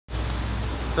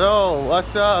So,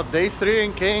 what's up? Day 3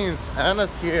 in Keynes.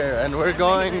 Anna's here and we're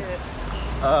going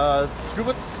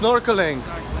scuba snorkeling.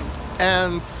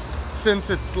 And since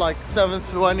it's like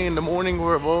 7:20 in the morning,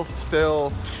 we're both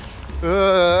still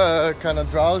kind of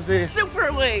drowsy. Super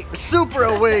awake. Super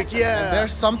awake, yeah. And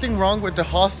there's something wrong with the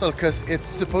hostel because it's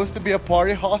supposed to be a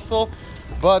party hostel,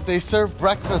 but they serve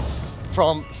breakfast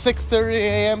from 6:30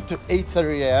 a.m. to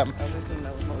 8:30 a.m.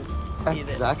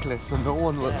 Exactly. So no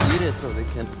one will eat it, so they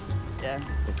can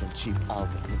cheap out.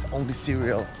 It's only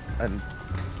cereal and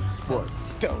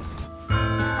toast.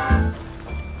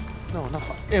 No, not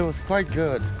fun. It was quite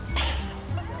good.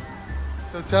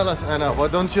 So tell us, Anna,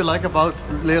 what don't you like about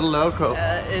Little Loco?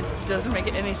 It doesn't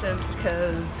make any sense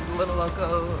because Little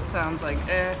Loco sounds like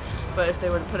but if they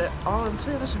were to put it all in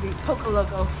Spanish, it'd be Poco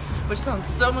Loco, which sounds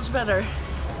so much better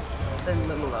than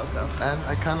Little Loco. And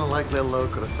I kind of like Little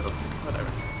Loco, so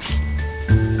whatever.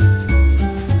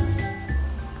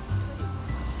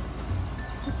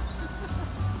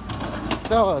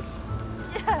 Tell us.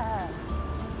 Yeah.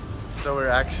 So we're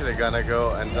actually gonna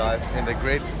go and dive in the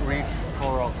Great Reef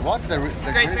Coral. What? The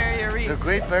Great Barrier Reef. The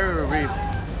Great Barrier Reef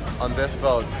on this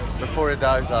boat before it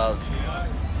dives out.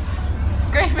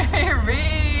 Great Barrier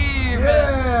Reef!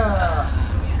 Yeah!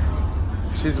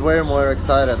 She's way more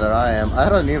excited than I am. I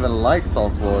don't even like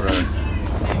salt water.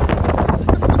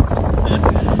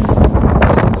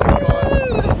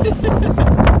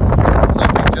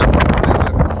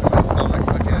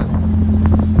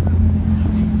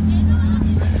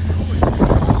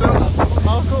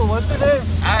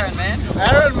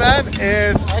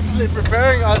 Is actually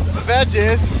preparing us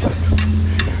veggies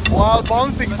while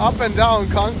bouncing up and down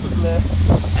constantly.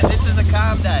 And this is a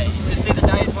calm day. You should see the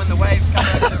days when the waves come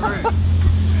over the roof.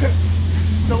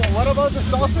 So what about the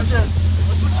sausages?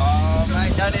 Oh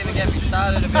mate, don't even get me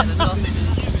started about the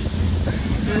sausages.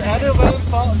 Did any of them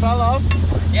fall off?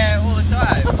 Yeah, all the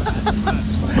time.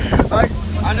 Like,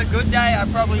 on a good day I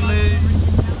probably lose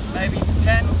maybe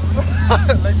 10.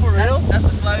 Like for real? That's a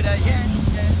slow day, yeah.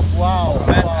 Wow.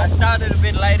 But wow. I started a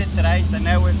bit later today, so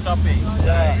now we're stopping.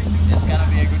 So it's gonna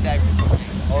be a good day for cooking.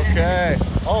 Okay.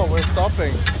 Oh, we're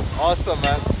stopping. Awesome,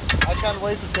 man. I can't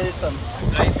wait to taste them.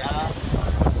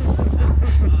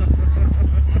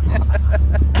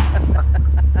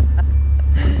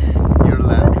 Your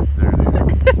lens is dirty.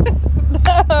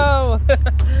 No!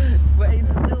 But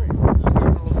it's still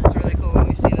turtles. It's really cool when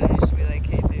you see them. You should be like,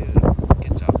 hey dude,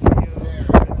 good job for you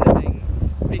for living.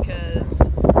 Because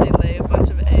they lay a bunch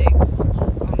of eggs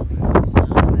on the beach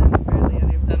and then barely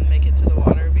any of them make it to the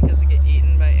water because they get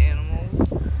eaten by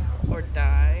animals or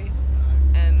die.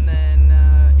 And then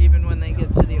even when they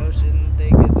get to the ocean, they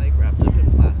get like wrapped up in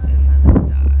plastic and then they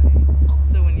die.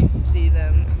 So when you see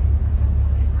them,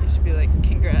 you should be like,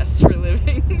 congrats for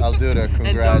living. I'll do the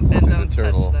congrats and to don't the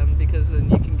turtle. touch them because then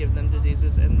you can give them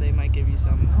diseases and they might give you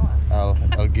some.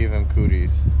 I'll give him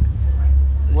cooties.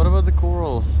 What about the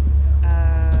corals?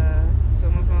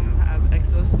 Some of them have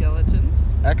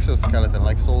exoskeletons. Exoskeleton,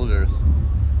 like soldiers.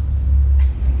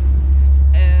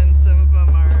 And some of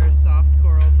them are soft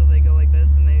coral, so they go like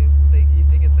this, and you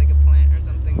think it's like a plant or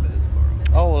something, but it's coral.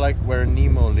 Oh, like where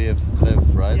Nemo lives,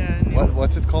 right? Yeah. Nemo,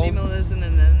 what's it called? Nemo lives in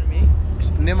an anemone.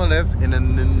 Nemo lives in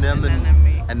an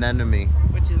anemone.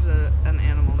 Which is an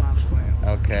animal, not a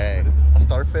plant. Okay. A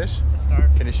starfish? A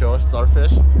starfish. Can you show us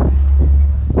starfish?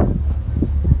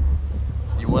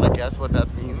 You want to guess what that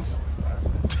means?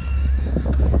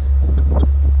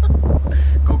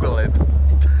 Google it.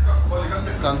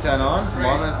 Suntan on.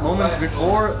 Moments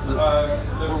before.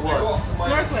 For what?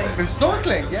 Snorkeling. For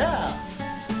snorkeling, yeah.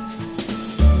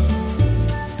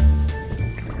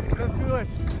 Let's do it.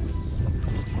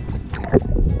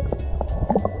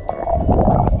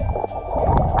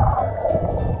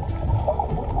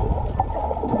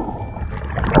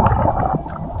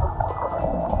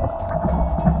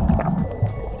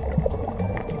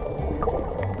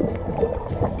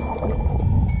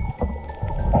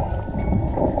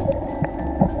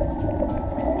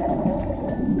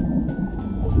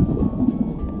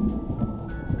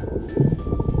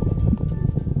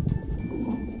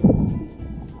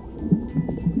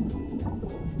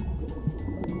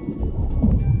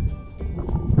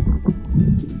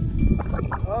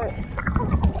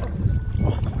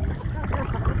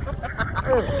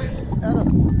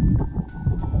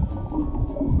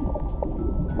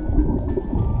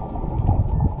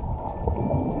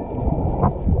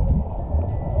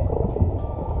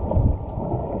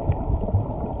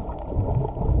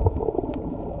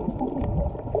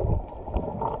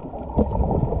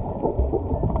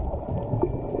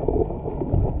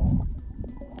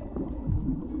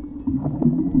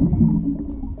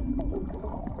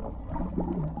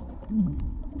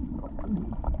 I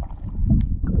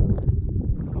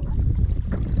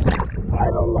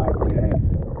don't like that.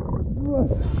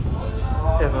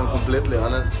 If I'm completely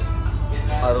honest,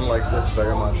 I don't like this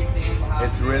very much.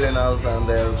 It's really nice down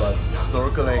there, but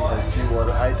snorkeling and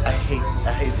seawater, I hate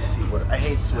the seawater. I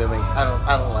hate swimming.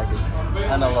 I don't like it.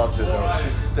 Anna loves it though.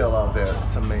 She's still out there.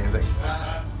 It's amazing.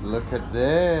 Look at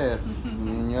this.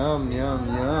 Yum, yum,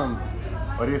 yum.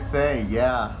 What do you say?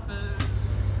 Yeah.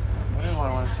 What do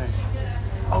I want to say?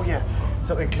 Oh yeah.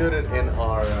 So included in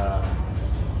our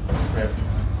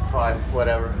price,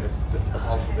 whatever, is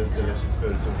also this delicious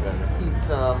food. So we're gonna eat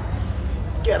some,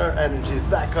 get our energies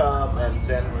back up, and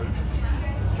then we're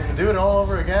gonna do it all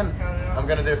over again. I'm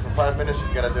gonna do it for 5 minutes.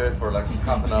 She's gonna do it for like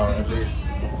half an hour at least.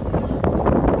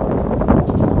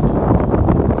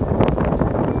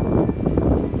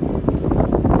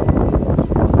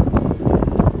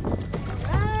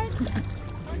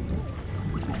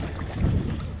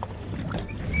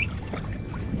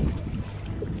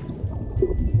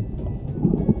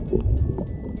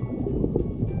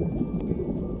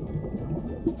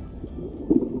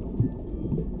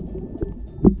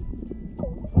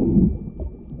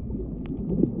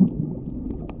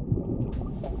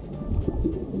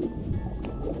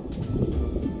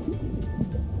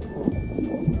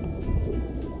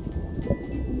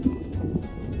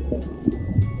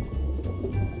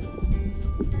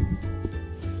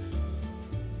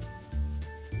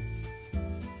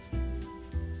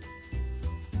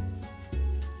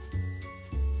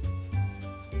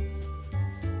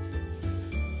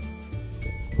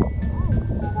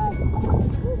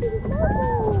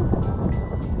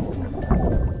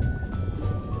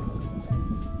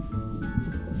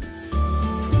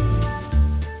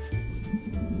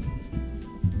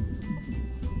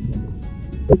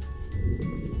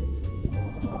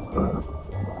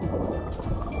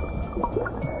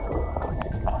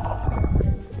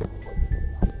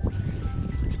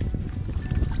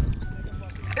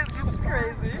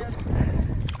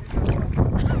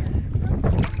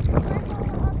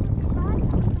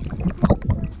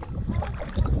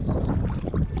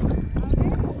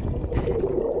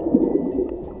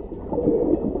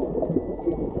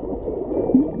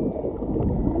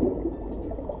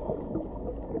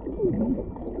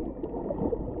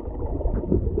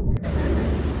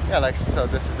 Yeah, like so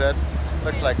this is it.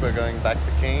 Looks like we're going back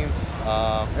to Keynes.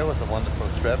 It was a wonderful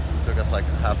trip. It took us like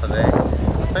half a day,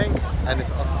 I think, and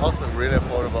it's also really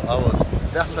affordable. I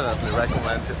would definitely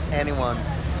recommend to anyone.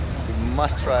 You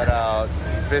must try it out.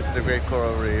 Visit the Great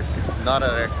Coral Reef. It's not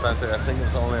that expensive. I think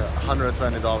it's only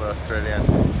 $120 Australian,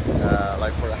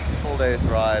 like for a whole day's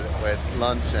ride with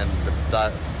lunch and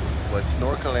with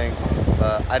snorkeling.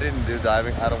 But I didn't do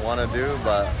diving. I don't want to do.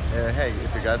 But hey,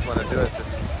 if you guys want to do it,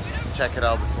 just check it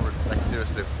out before, like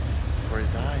seriously, before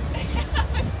it dies.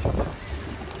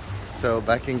 So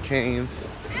back in Keynes,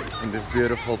 in this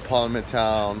beautiful palmy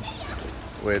town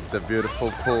with the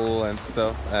beautiful pool and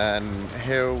stuff, and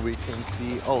here we can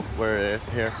see, oh, where it is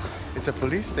here. It's a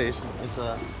police station. It's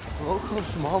a local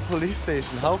small police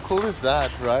station. How cool is that,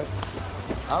 right?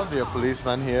 I'll be a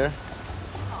policeman here.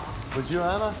 Would you,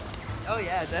 Anna? Oh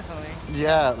yeah, definitely.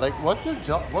 Yeah, like what's your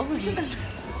job? What would you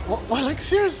what, like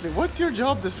seriously, what's your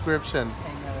job description?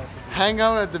 Hang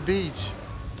out at the beach.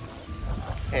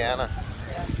 Hey Anna,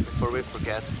 Yeah. before we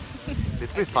forget,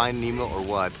 did we find Nemo or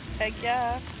what? Heck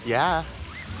yeah. Yeah.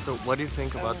 So what do you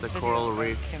think about the coral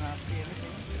reef? Cannot see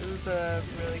anything. It was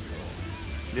really cool.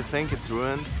 Do you think it's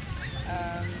ruined?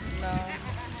 No.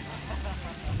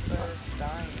 But it's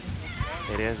dying.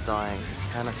 It is dying. It's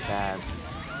kind of sad.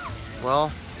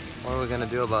 Well, what are we gonna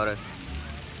do about it?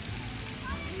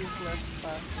 Use less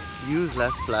plastic. Use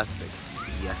less plastic.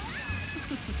 Yes.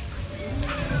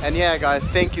 And yeah guys,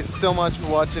 thank you so much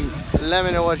for watching. Let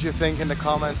me know what you think in the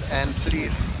comments, and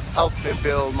please help me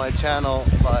build my channel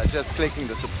by just clicking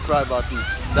the subscribe button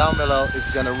down below.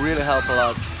 It's gonna really help a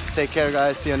lot. Take care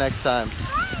guys, see you next time.